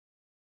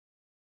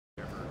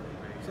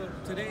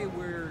Today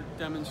we're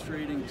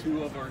demonstrating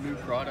two of our new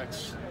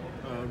products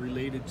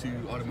related to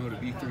Automotive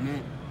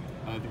Ethernet,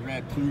 the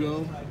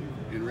RAD-Pluto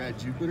and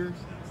RAD-Jupiter.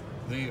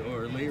 They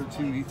are layer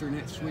 2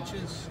 Ethernet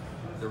switches.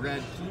 The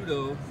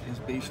RAD-Pluto is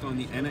based on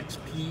the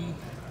NXP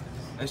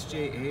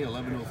SJA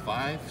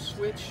 1105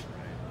 switch.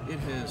 It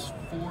has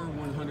 4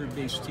 100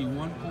 base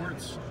T1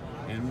 ports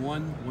and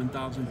 1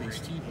 1000 base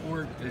T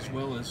port, as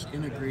well as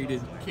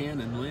integrated CAN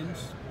and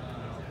LINs.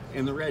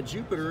 And the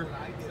RAD-Jupiter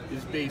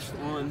is based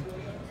on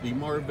the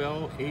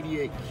Marvell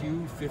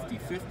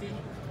 88Q5050.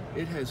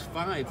 It has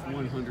 5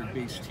 100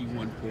 base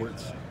T1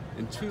 ports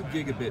and 2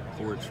 gigabit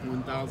ports,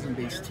 1000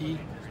 base T.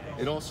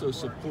 It also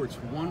supports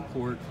one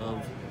port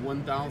of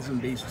 1000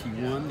 base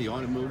T1, the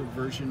automotive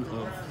version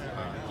of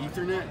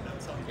Ethernet.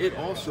 It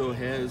also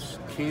has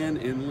CAN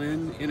and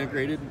LIN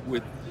integrated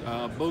with,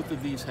 both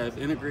of these have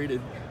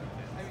integrated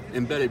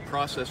embedded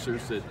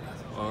processors that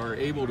are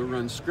able to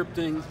run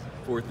scripting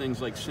for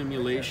things like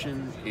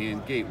simulation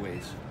and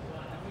gateways.